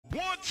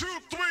1, 2,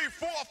 3,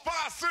 4,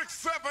 5, 6,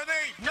 7,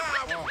 8,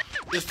 9.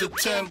 It's the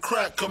 10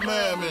 crack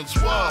commandments.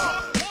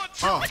 Why?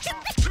 1, 2,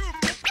 3,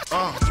 4.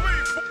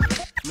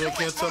 Man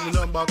can't tell me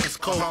nothing about this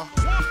coke.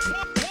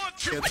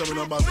 Can't tell me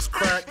nothing about this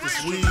crack,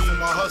 this weed, and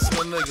my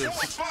hustling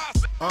niggas.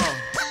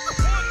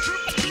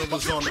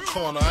 Niggas on the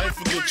corner, I ain't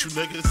forget you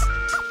niggas.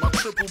 My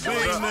triple B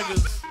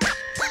niggas.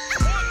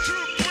 1, 2,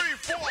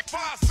 3, 4,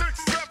 5,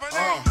 6, 7,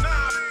 8,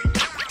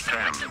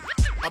 9.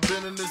 I've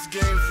been in this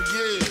game for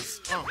years.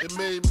 It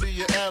made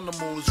me an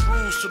animal. It's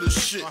rules to this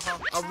shit.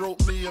 I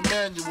wrote me a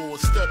manual, a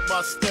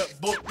step-by-step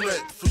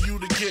booklet for you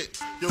to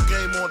get your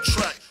game on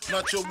track.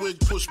 Not your wig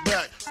pushed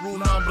back. Rule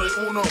number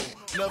uno.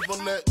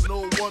 Never let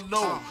no one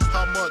know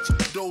how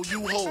much dough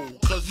you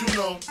hold. Cause you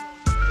know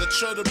that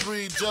try to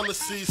breed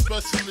jealousy,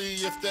 especially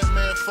if that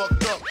man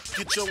fucked up.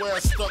 Get your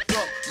ass stuck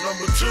up.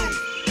 Number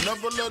 2,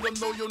 never let them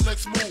know your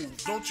next move.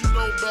 Don't you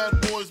know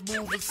bad boys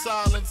move in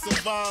silence and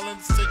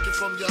violence? Take it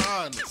from your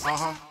highness.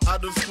 I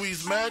done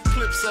squeeze mad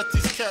clips at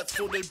these cats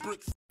for they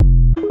bricks.